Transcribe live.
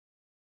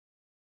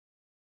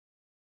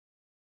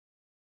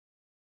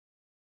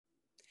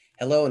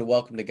Hello and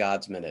welcome to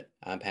God's Minute.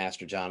 I'm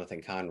Pastor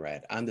Jonathan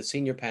Conrad. I'm the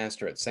senior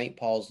pastor at St.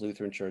 Paul's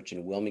Lutheran Church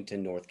in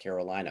Wilmington, North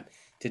Carolina.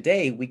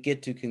 Today we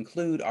get to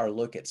conclude our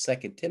look at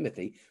 2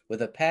 Timothy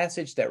with a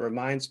passage that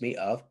reminds me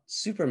of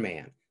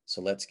Superman.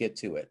 So let's get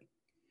to it.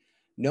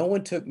 No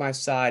one took my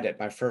side at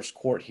my first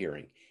court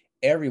hearing.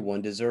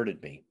 Everyone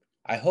deserted me.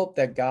 I hope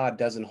that God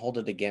doesn't hold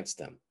it against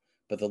them.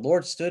 But the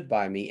Lord stood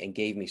by me and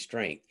gave me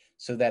strength,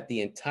 so that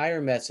the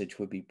entire message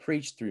would be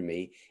preached through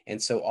me,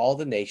 and so all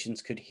the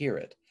nations could hear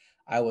it.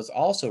 I was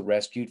also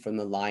rescued from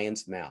the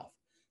lion's mouth.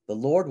 The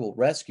Lord will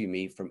rescue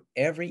me from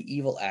every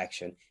evil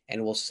action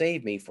and will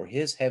save me for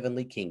his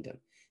heavenly kingdom.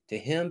 To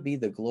him be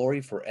the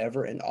glory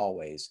forever and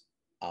always.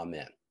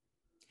 Amen.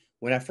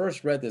 When I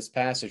first read this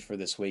passage for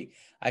this week,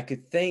 I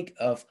could think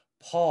of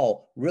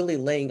Paul really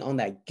laying on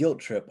that guilt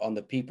trip on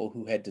the people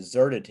who had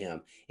deserted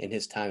him in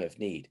his time of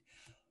need.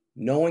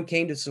 No one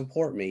came to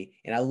support me,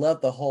 and I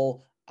love the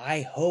whole,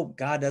 I hope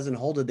God doesn't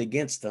hold it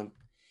against them.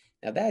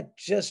 Now that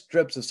just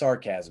drips of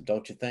sarcasm,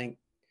 don't you think?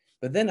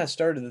 But then I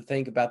started to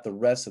think about the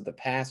rest of the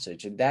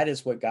passage, and that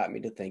is what got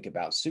me to think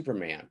about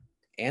Superman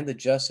and the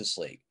Justice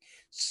League.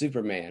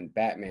 Superman,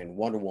 Batman,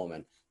 Wonder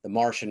Woman, the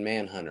Martian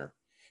Manhunter.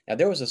 Now,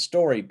 there was a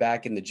story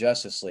back in the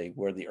Justice League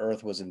where the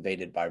Earth was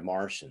invaded by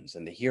Martians,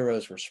 and the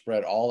heroes were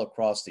spread all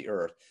across the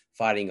Earth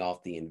fighting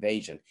off the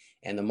invasion,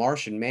 and the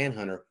Martian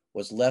Manhunter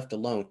was left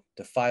alone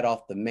to fight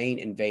off the main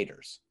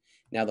invaders.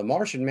 Now, the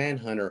Martian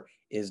Manhunter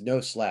is no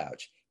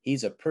slouch.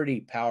 He's a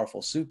pretty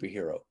powerful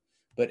superhero,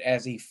 but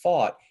as he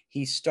fought,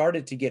 he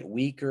started to get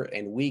weaker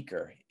and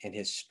weaker, and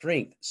his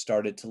strength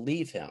started to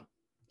leave him.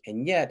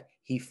 And yet,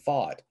 he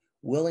fought,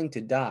 willing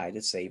to die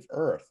to save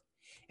Earth.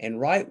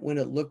 And right when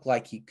it looked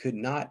like he could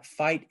not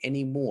fight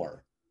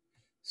anymore,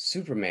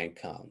 Superman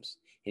comes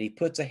and he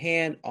puts a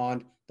hand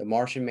on the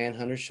Martian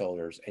Manhunter's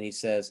shoulders and he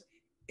says,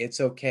 "It's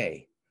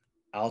okay.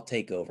 I'll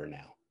take over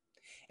now."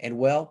 And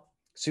well,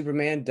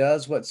 Superman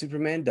does what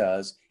Superman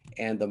does,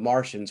 and the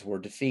Martians were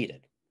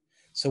defeated.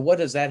 So, what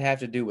does that have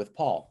to do with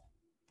Paul?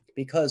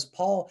 Because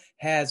Paul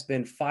has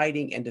been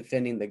fighting and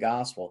defending the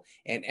gospel.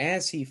 And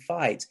as he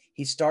fights,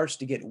 he starts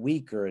to get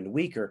weaker and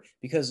weaker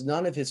because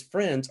none of his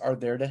friends are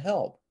there to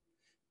help.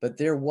 But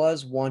there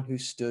was one who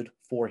stood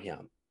for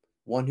him,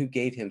 one who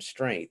gave him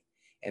strength,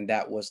 and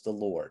that was the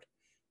Lord.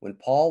 When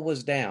Paul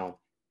was down,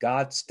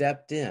 God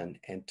stepped in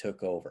and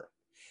took over.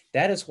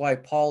 That is why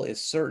Paul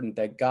is certain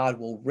that God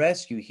will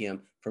rescue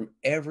him from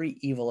every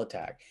evil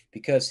attack,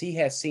 because he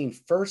has seen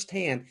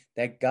firsthand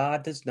that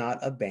God does not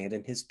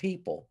abandon his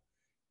people.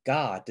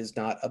 God does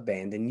not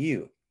abandon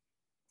you.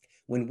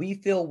 When we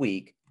feel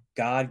weak,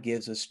 God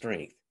gives us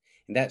strength.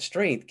 And that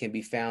strength can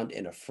be found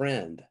in a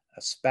friend,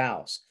 a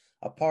spouse,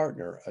 a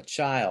partner, a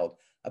child,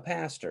 a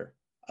pastor,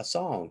 a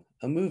song,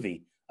 a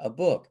movie, a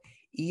book,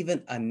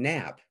 even a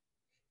nap.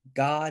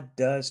 God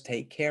does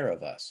take care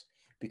of us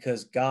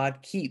because God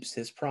keeps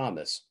his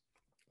promise.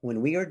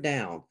 When we are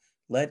down,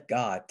 let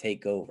God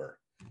take over.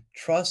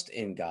 Trust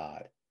in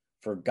God,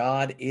 for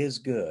God is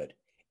good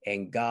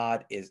and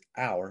God is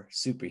our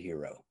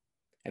superhero.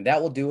 And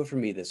that will do it for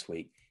me this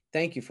week.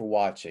 Thank you for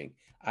watching.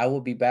 I will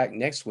be back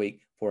next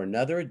week for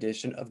another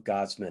edition of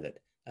God's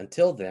Minute.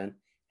 Until then,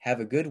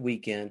 have a good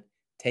weekend.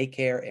 Take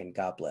care and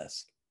God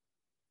bless.